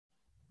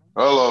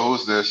Hello,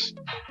 who's this?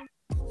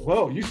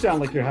 Whoa, you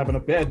sound like you're having a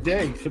bad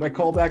day. Should I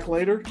call back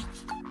later?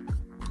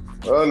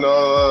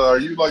 No, are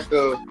you like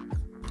the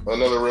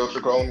another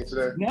realtor calling me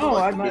today? For No,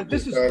 like I'm the not.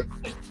 50th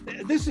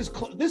time?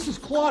 This is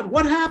Claude.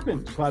 What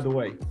happened, by the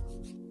way?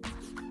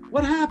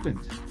 What happened?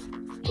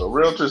 The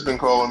realtor's been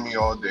calling me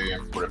all day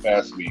for the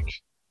past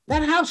week.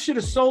 That house should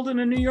have sold in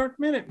a New York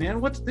minute,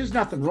 man. There's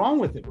nothing wrong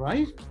with it,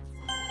 right?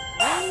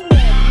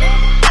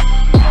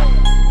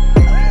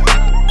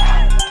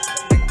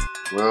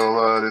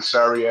 Well, this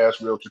sorry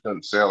ass realtor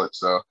couldn't sell it,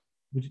 so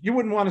You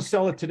wouldn't want to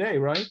sell it today,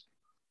 right?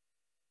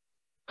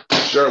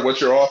 sure. What's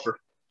your offer?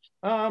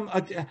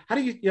 How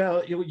do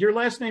you? Your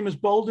last name is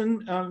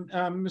Bolden,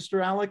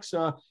 Mr. Alex.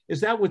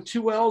 Is that with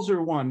two L's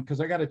or one?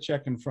 Because I got a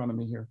check in front of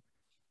me here.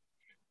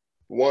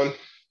 One.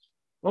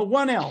 Well,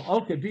 one L.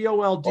 Okay, Oh,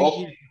 BOLD.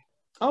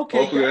 Okay.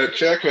 hopefully that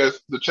check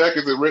has the check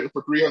is written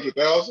for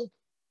 300,000.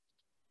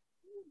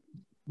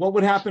 What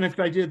would happen if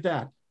I did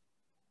that?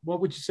 What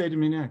would you say to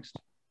me next?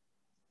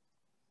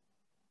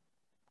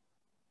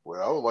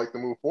 Well, I would like to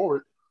move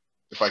forward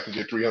if I can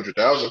get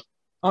 300,000.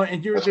 Oh,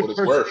 and you're That's the what it's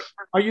person. worth.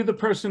 Are you the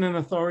person in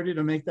authority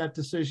to make that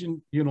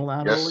decision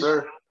unilaterally? Yes,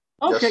 sir.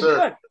 Okay, Yes, sir.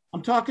 good.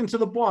 I'm talking to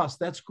the boss.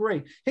 That's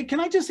great. Hey, can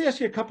I just ask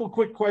you a couple of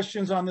quick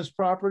questions on this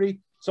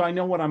property so I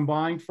know what I'm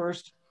buying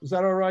first? Is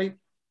that all right?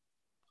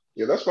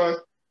 Yeah, that's fine.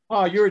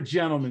 Oh, you're a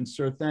gentleman,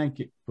 sir. Thank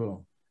you.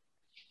 Boom.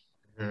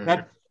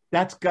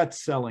 That's gut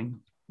selling.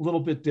 A little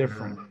bit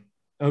different.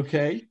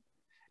 Okay.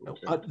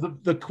 Okay.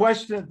 The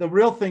question, the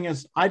real thing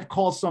is, I'd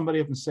call somebody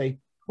up and say,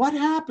 "What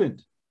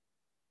happened?"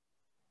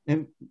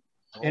 And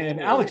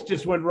Alex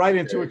just went right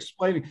into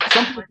explaining.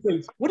 Some people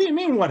say, "What do you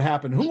mean? What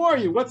happened? Who are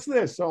you? What's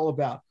this all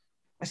about?"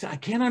 I said, "I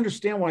can't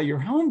understand why your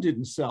home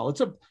didn't sell.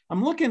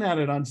 I'm looking at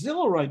it on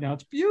Zillow right now.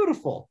 It's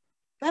beautiful.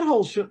 That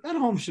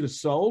home should have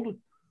sold.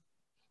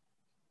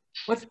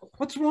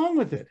 What's wrong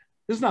with it?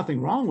 There's nothing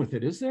wrong with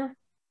it, is there?"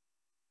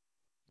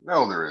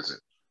 No, there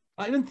isn't.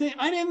 I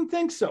didn't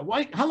think so.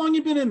 Why? How long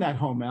you been in that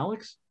home,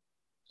 Alex?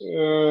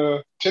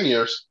 10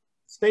 years.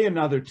 Stay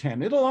another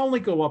 10. It'll only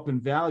go up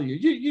in value.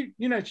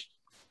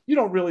 You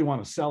don't really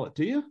want to sell it,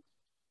 do you?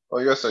 Oh,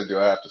 yes, I do.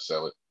 I have to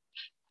sell it.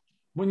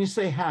 When you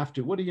say have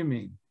to, what do you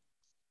mean?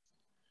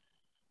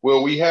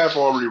 Well, we have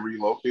already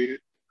relocated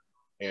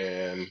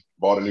and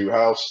bought a new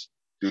house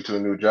due to a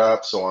new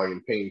job, so I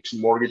am paying two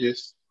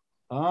mortgages.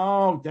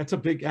 Oh,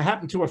 it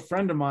happened to a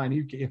friend of mine.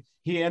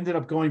 He ended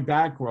up going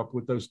bankrupt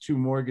with those two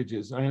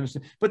mortgages. I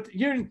understand. But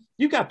you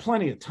got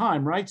plenty of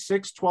time, right?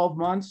 6, 12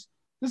 months.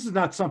 This is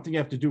not something you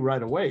have to do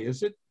right away,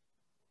 is it?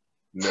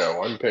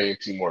 No, I'm paying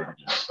two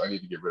mortgages. I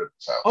need to get rid of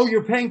this house. Oh,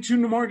 you're paying two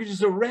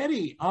mortgages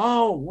already.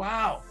 Oh,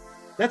 wow.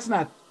 That's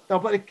not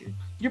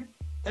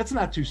that's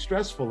not too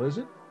stressful, is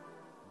it?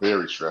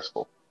 Very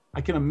stressful.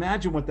 I can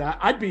imagine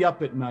I'd be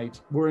up at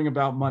night worrying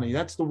about money.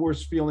 That's the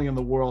worst feeling in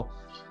the world.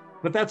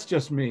 But that's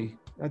just me.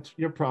 That's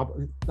your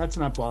problem. That's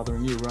not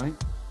bothering you, right?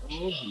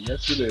 Oh,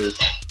 yes, it is.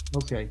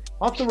 Okay.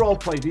 Off the role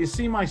play. Do you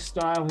see my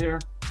style here?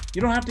 You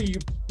don't have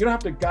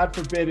to, God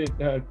forbid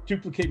it,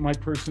 duplicate my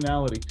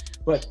personality.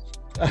 But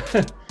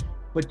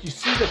but you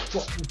see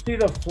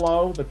the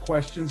flow, the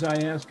questions I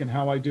ask and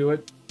how I do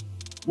it.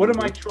 What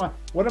am I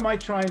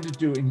trying to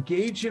do?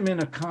 Engage him in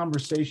a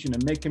conversation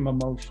and make him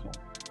emotional.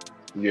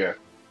 Yeah.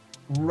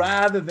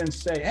 Rather than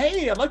say,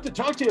 "Hey, I'd like to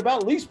talk to you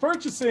about lease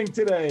purchasing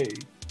today.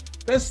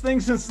 Best thing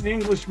since the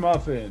English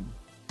muffin."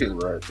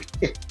 Right.